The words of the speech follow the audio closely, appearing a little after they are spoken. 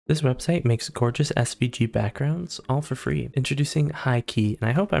This website makes gorgeous SVG backgrounds all for free. Introducing Haikei, and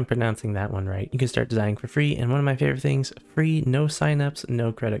I hope I'm pronouncing that one right. You can start designing for free, and one of my favorite things, free, no signups,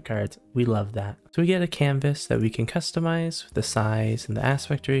 no credit cards. We love that. So we get a canvas that we can customize with the size and the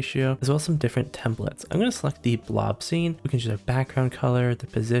aspect ratio, as well as some different templates. I'm going to select the blob scene. We can choose our background color, the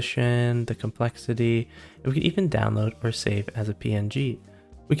position, the complexity, and we can even download or save as a PNG.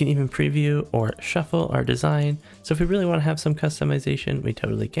 We can even preview or shuffle our design. So if we really want to have some customization, we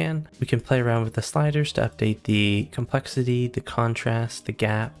totally can. We can play around with the sliders to update the complexity, the contrast, the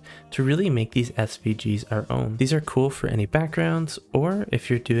gap, to really make these SVGs our own. These are cool for any backgrounds, or if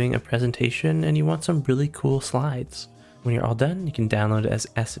you're doing a presentation and you want some really cool slides. When you're all done, you can download it as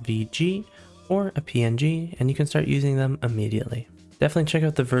SVG or a PNG, and you can start using them immediately. Definitely check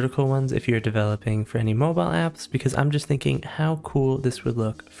out the vertical ones if you're developing for any mobile apps, because I'm just thinking how cool this would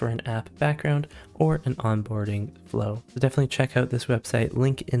look for an app background or an onboarding flow. So definitely check out this website,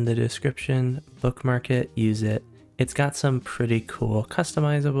 link in the description, bookmark it, use it. It's got some pretty cool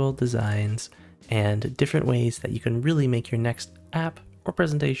customizable designs and different ways that you can really make your next app or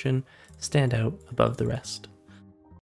presentation stand out above the rest.